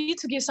we need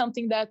to give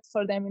something back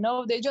for them.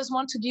 They just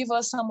want to give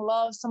us some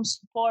love, some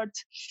support,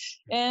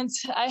 and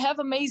I have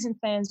amazing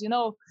fans. In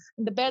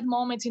the bad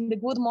moments, in the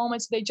good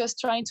moments, they just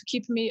trying to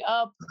keep me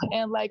up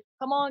and like,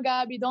 come on,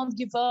 Gabi, don't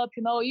give up.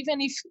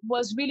 Even if it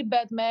was really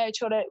bad match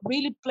or I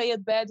really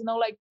played bad,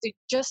 like they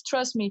just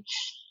trust me.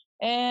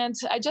 And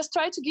I just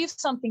try to give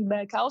something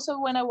back. Also,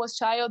 when I was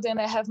child and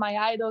I have my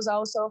idols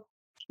also,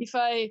 if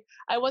I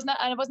was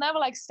never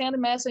like send a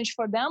message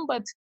for them,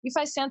 but if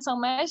I send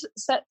some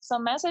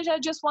message, I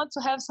just want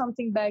to have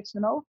something back,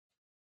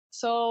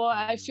 So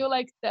I feel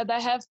like that I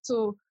have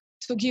to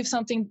give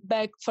something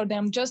back for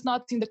them, just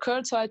not in the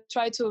court. So I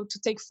try to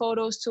take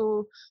photos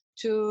to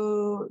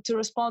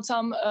respond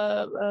some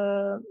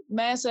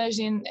message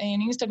in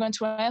Instagram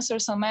to answer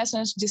some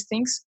message, these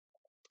things.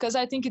 Because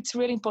I think it's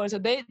really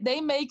important. They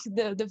make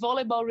the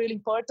volleyball really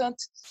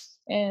important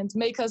and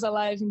make us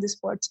alive in the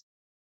sport.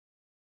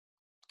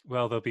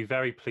 Well, they'll be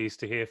very pleased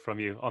to hear from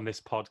you on this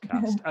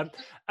podcast.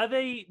 Are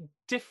they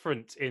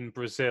different in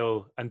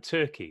Brazil and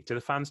Turkey? Do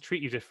the fans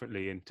treat you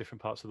differently in different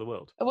parts of the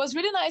world? It was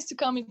really nice to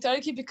come in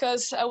Turkey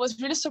because I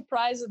was really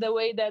surprised at the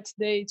way that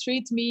they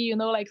treat me,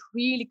 like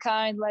really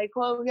kind, like,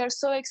 well, we are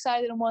so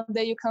excited one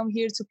day you come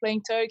here to play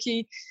in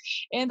Turkey.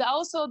 And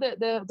also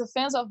the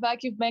fans of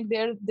Vacuum Bank,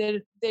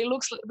 they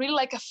look really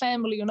like a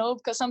family,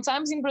 because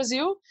sometimes in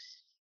Brazil,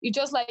 you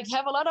just like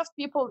have a lot of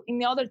people in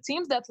the other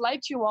teams that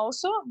like you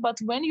also, but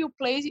when you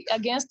play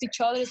against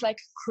each other, it's like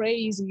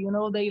crazy,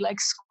 they like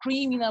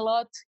screaming a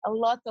lot.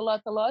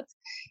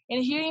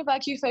 And here in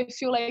Vacuum, I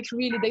feel like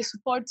really they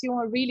support you in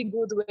a really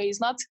good way. It's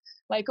not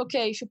like,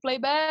 okay, if you play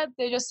bad,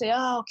 they just say,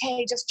 oh,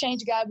 okay, just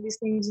change Gabi, these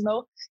things,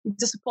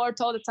 It's the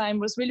support all the time. It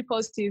was really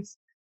positive.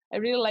 I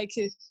really like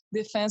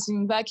the fans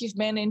in Vacuum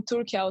and in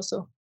Turkey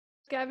also.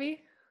 Gabi?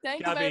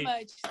 Thank you very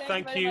much.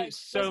 Thank you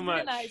so much.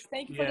 Really nice.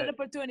 Thank you for the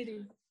opportunity.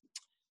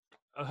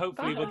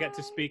 Hopefully we'll get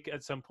to speak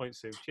at some point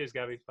soon. Cheers,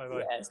 Gabi.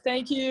 Bye-bye. Yes,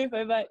 thank you.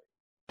 Bye-bye.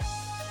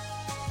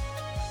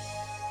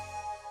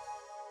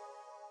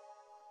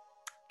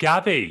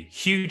 Gabi,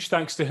 huge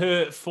thanks to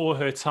her for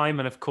her time.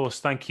 And of course,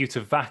 thank you to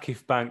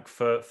Vakif Bank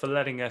for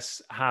letting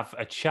us have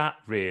a chat,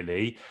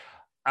 really.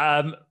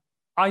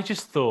 I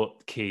just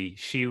thought, Key,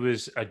 she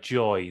was a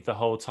joy the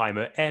whole time.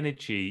 Her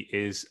energy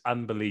is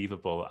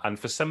unbelievable. And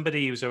for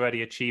somebody who's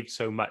already achieved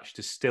so much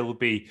to still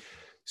be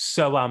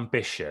so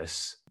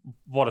ambitious,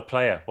 what a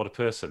player, what a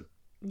person.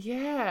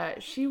 Yeah,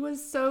 she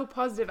was so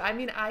positive. I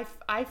mean,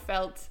 I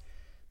felt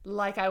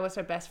like I was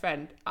her best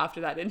friend after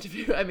that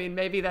interview. I mean,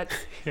 maybe that's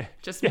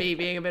just me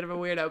being a bit of a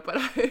weirdo, but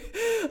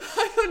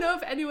I don't know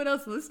if anyone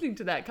else listening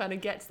to that kind of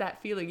gets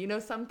that feeling. You know,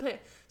 some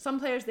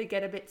players, they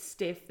get a bit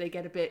stiff, they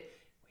get a bit,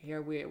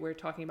 here we're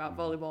talking about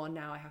volleyball and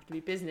now I have to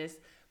be business.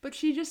 But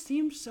she just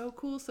seemed so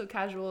cool, so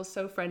casual,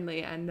 so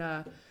friendly.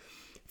 And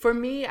for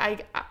me,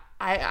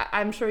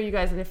 I'm sure you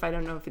guys, and if I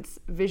don't know if it's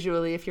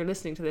visually, if you're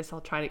listening to this,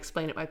 I'll try and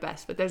explain it my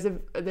best. But there's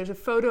a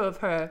photo of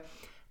her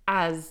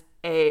as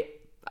a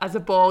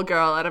ball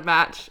girl at a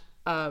match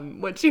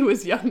when she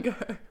was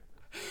younger.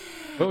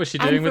 What was she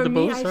doing with the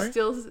balls?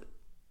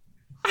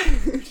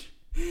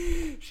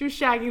 She was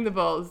shagging the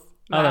balls.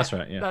 Oh, that's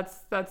right. Yeah,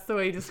 that's the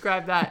way you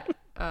describe that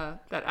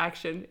that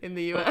action in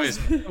the US.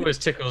 Always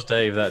tickles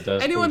Dave. That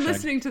does. Anyone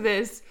listening to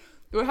this,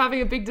 we're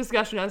having a big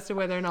discussion as to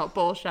whether or not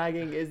ball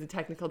shagging is a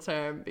technical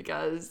term,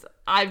 because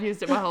I've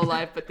used it my whole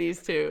life, but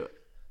these two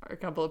are a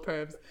couple of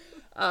pervs.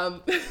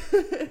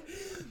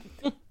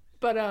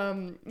 But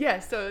yeah,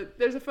 so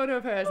there's a photo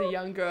of her as a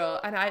young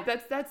girl, and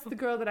that's the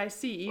girl that I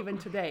see even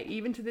today,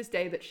 even to this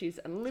day, that she's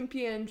an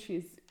Olympian,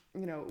 she's,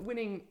 you know,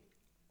 winning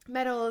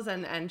medals,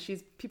 and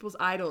she's people's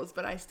idols,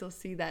 but I still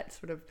see that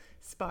sort of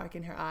spark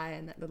in her eye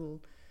and that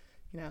little,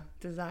 you know,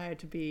 desire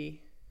to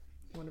be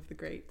one of the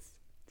greats.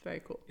 It's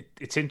very cool.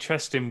 It's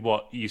interesting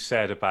what you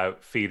said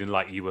about feeling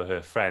like you were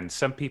her friend.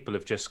 Some people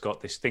have just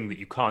got this thing that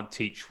you can't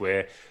teach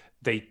where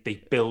they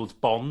build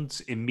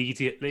bonds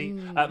immediately.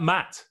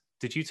 Matt,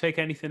 did you take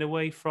anything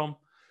away from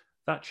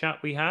that chat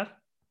we had?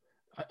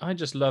 I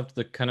just loved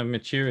the kind of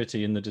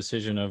maturity in the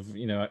decision of,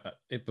 you know,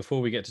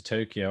 before we get to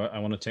Tokyo, I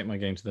want to take my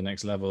game to the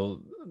next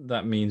level.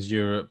 That means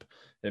Europe.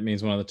 It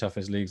means one of the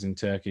toughest leagues in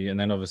Turkey. And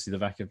then obviously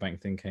the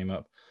VakifBank thing came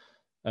up.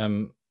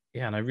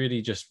 Yeah, and I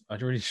really just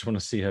want to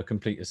see her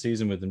complete a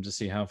season with them to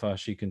see how far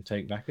she can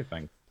take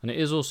VakifBank. And it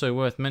is also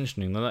worth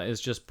mentioning that is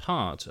just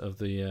part of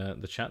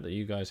the chat that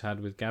you guys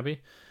had with Gabi.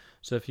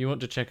 So if you want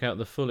to check out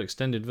the full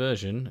extended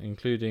version,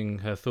 including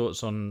her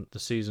thoughts on the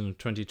season of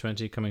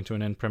 2020 coming to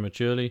an end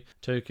prematurely,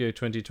 Tokyo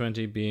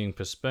 2020 being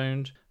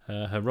postponed,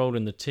 her role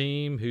in the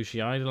team, who she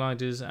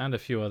idolizes, and a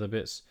few other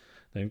bits,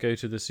 then go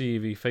to the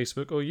CEV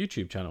Facebook or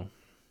YouTube channel.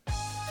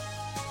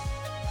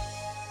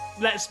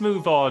 Let's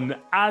move on.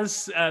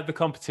 As the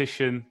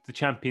competition, the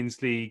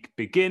Champions League,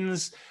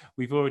 begins,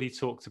 we've already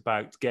talked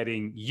about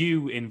getting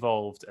you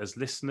involved as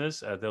listeners.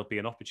 There'll be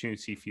an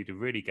opportunity for you to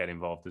really get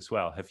involved as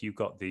well. Have you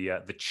got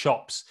the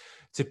chops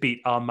to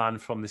beat our man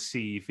from the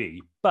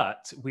CEV?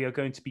 But we are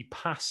going to be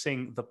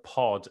passing the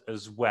pod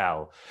as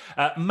well.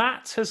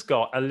 Matt has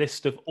got a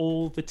list of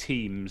all the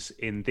teams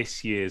in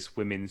this year's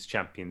Women's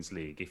Champions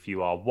League. If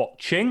you are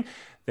watching,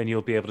 then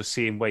you'll be able to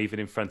see him waving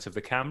in front of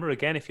the camera.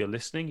 Again, if you're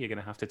listening, you're going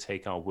to have to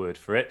take our word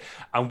for it.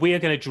 And we are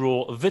going to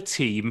draw the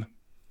team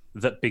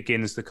that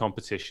begins the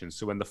competition.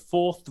 So when the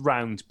fourth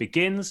round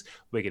begins,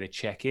 we're going to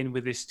check in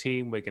with this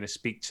team. We're going to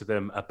speak to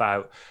them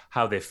about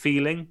how they're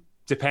feeling.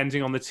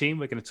 Depending on the team,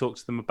 we're going to talk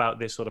to them about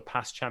their sort of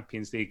past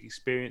Champions League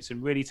experience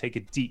and really take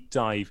a deep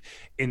dive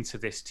into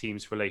this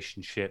team's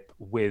relationship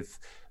with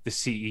the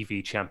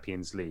CEV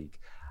Champions League.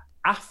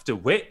 After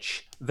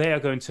which, they are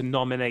going to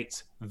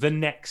nominate the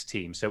next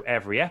team. So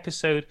every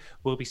episode,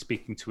 we'll be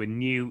speaking to a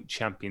new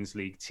Champions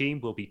League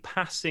team. We'll be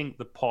passing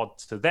the pod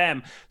to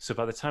them. So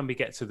by the time we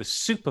get to the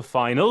super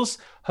finals,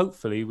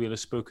 hopefully we'll have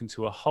spoken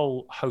to a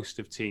whole host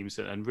of teams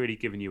and really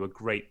given you a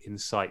great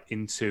insight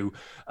into,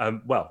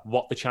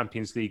 what the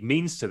Champions League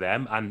means to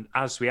them. And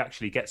as we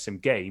actually get some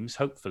games,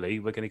 hopefully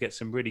we're going to get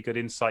some really good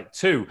insight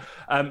too.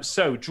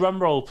 So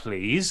drum roll,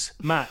 please.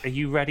 Matt, are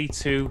you ready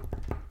to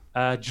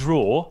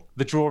draw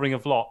the drawing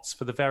of lots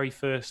for the very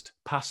first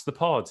Pass the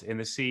Pod in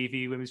the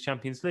CEV Women's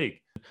Champions League?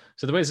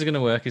 So the way this is going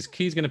to work is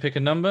Key's going to pick a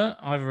number.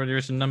 I've already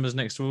written numbers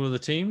next to all of the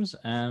teams,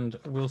 and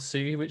we'll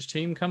see which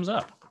team comes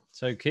up.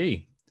 So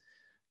Key,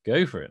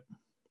 go for it.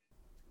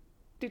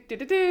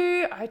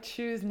 I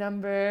choose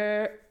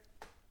number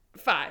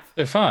 5.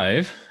 So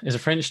 5 is a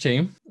French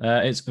team.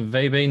 It's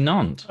VB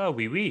Nantes. Oh,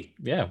 oui.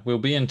 Yeah, we'll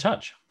be in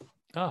touch.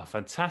 Oh,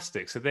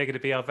 fantastic. So they're going to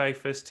be our very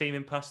first team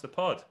in Pass the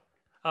Pod.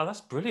 Oh,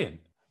 that's brilliant.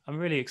 I'm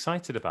really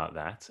excited about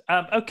that.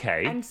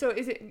 Okay. And so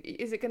is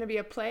it going to be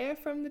a player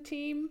from the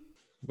team?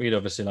 We'd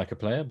obviously like a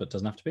player, but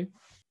doesn't have to be.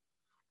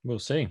 We'll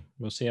see.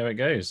 We'll see how it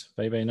goes.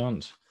 VB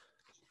Nantes.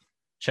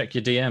 Check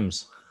your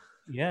DMs.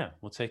 Yeah,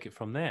 we'll take it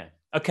from there.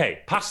 Okay,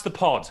 Pass the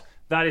Pod.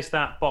 That is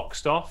that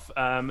boxed off.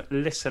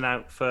 Listen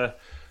out for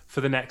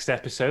the next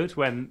episode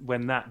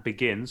when that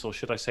begins, or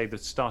should I say the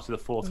start of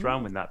the fourth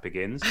round when that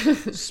begins.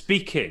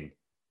 Speaking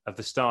of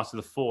the start of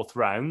the fourth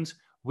round,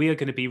 we are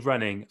going to be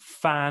running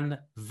Fan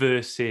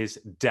versus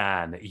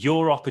Dan.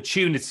 Your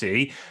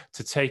opportunity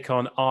to take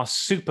on our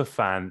super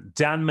fan,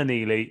 Dan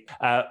Manili.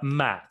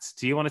 Matt,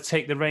 do you want to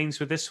take the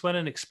reins with this one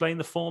and explain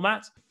the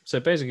format?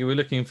 So basically, we're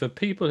looking for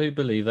people who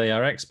believe they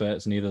are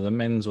experts in either the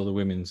men's or the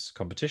women's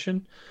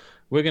competition.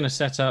 We're going to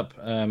set up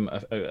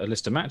a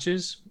list of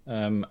matches,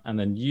 and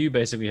then you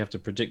basically have to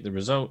predict the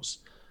results.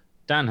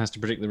 Dan has to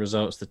predict the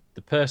results.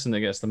 The person that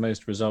gets the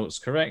most results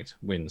correct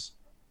wins.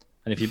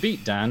 And if you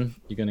beat Dan,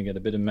 you're going to get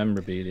a bit of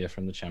memorabilia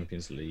from the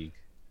Champions League.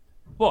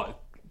 What?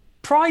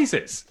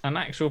 Prizes? An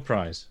actual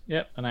prize.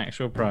 Yep, an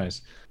actual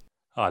prize.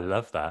 I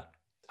love that.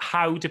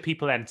 How do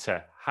people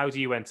enter? How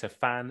do you enter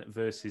Fan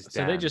versus Dan?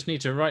 So they just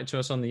need to write to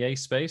us on the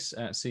aspace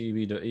at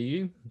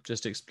cev.eu.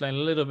 Just explain a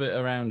little bit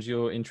around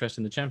your interest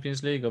in the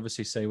Champions League.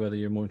 Obviously say whether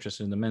you're more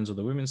interested in the men's or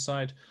the women's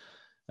side.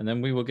 And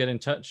then we will get in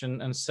touch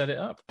and set it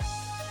up.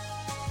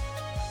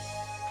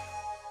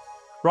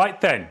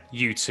 Right then,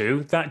 you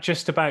two, that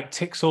just about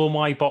ticks all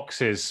my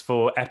boxes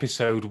for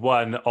episode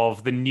 1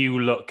 of the New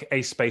Look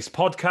A-Space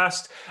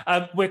podcast.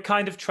 We're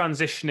kind of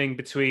transitioning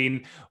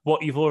between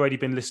what you've already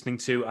been listening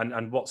to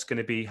and what's going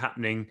to be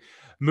happening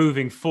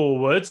moving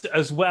forward,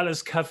 as well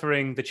as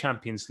covering the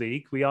Champions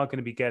League. We are going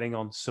to be getting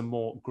on some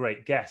more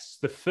great guests,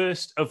 the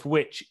first of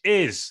which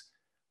is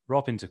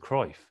Robin de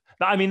Cruyff.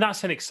 I mean,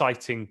 that's an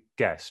exciting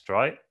guest,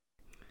 right?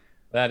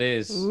 That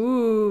is.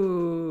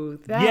 Ooh,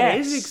 that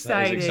is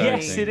exciting.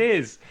 Yes, it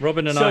is.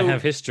 Robin and I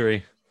have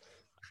history.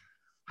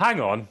 Hang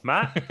on,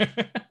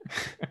 Matt.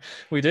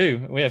 We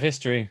do. We have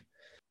history.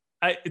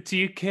 Do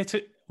you care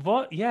to...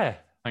 What? Yeah.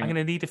 I'm going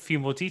to need a few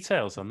more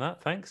details on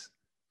that. Thanks.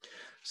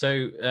 So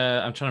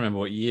I'm trying to remember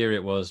what year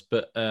it was,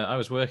 but I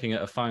was working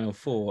at a Final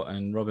Four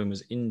and Robin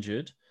was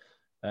injured.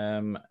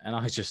 And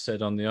I just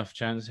said on the off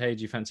chance, hey,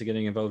 do you fancy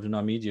getting involved in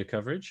our media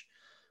coverage?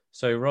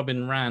 So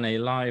Robin ran a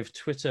live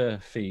Twitter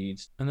feed.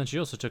 And then she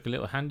also took a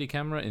little handy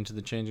camera into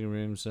the changing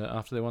rooms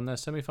after they won their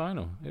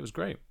semi-final. It was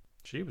great.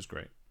 She was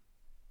great.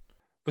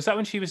 Was that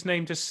when she was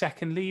named as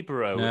second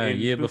libero? No, a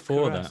year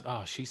before that.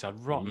 Oh, she's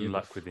had rotten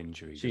luck with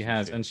injuries. She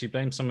has, and she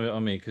blamed some of it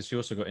on me because she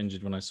also got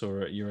injured when I saw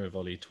her at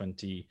Eurovolley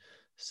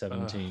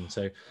 2017.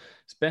 So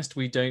it's best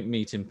we don't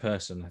meet in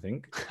person, I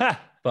think.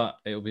 But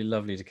it will be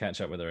lovely to catch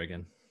up with her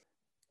again.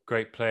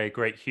 Great player,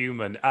 great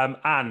human.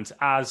 And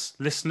as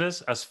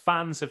listeners, as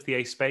fans of the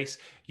A-Space,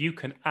 you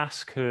can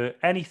ask her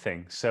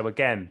anything. So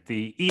again,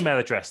 the email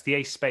address,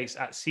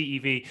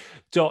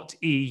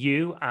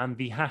 theaSpace@cev.eu, and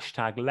the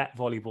hashtag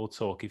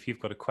 #LetVolleyballTalk. If you've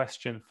got a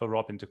question for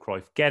Robin de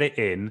Cruyff, get it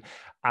in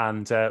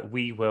and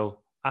we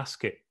will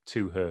ask it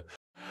to her.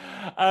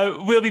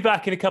 We'll be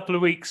back in a couple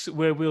of weeks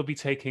where we'll be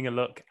taking a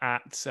look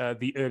at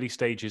the early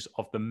stages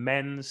of the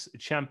Men's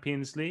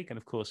Champions League. And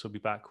of course, we'll be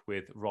back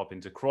with Robin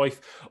de Cruyff.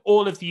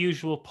 All of the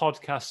usual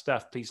podcast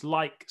stuff. Please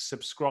like,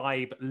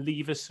 subscribe,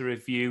 leave us a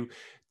review.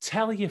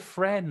 Tell your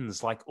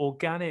friends, like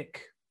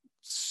organic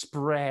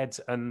spread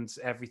and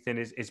everything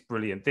is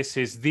brilliant. This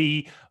is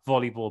the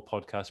volleyball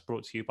podcast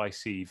brought to you by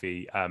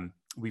CEV.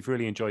 We've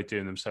really enjoyed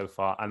doing them so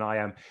far, and I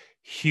am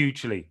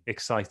hugely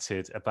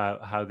excited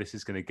about how this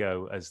is going to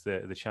go as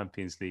the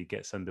Champions League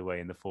gets underway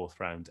in the 4th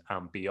round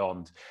and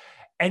beyond.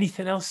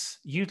 Anything else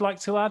you'd like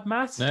to add,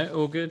 Matt? No,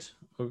 all good.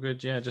 All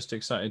good. Yeah, just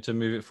excited to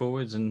move it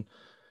forwards. And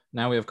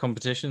now we have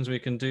competitions, we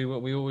can do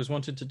what we always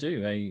wanted to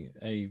do,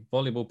 a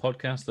volleyball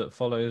podcast that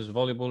follows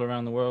volleyball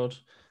around the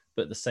world,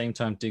 but at the same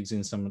time digs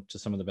in some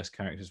of the best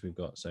characters we've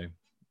got. So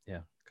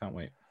yeah, can't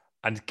wait.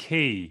 And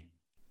Key.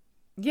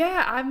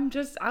 Yeah, I'm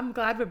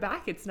glad we're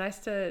back. It's nice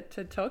to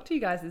talk to you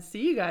guys and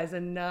see you guys.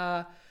 And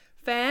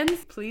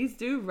fans, please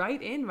do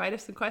write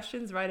us some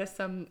questions, write us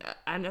some,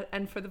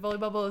 and for the Volley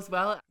Bubble as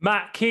well.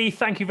 Matt, Key,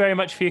 thank you very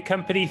much for your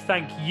company.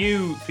 Thank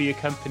you for your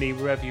company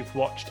wherever you've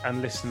watched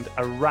and listened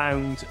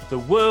around the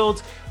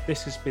world.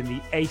 This has been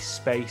the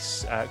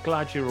A-Space.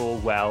 Glad you're all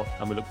well,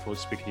 and we look forward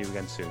to speaking to you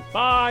again soon.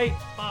 Bye.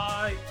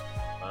 Bye.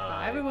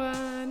 Bye,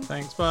 everyone.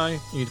 Thanks, bye.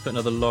 You need to put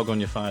another log on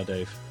your fire,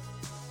 Dave.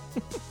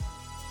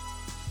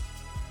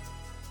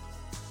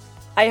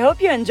 I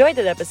hope you enjoyed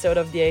that episode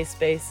of the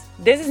A-Space.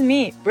 This is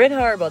me, Britt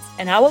Harbots,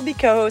 and I will be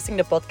co-hosting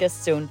the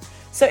podcast soon.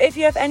 So if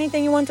you have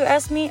anything you want to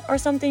ask me or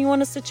something you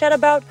want us to chat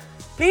about,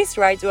 please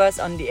write to us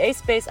on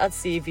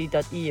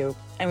theaspace@cev.eu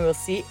and we will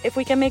see if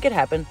we can make it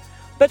happen.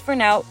 But for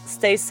now,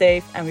 stay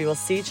safe and we will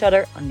see each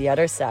other on the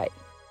other side.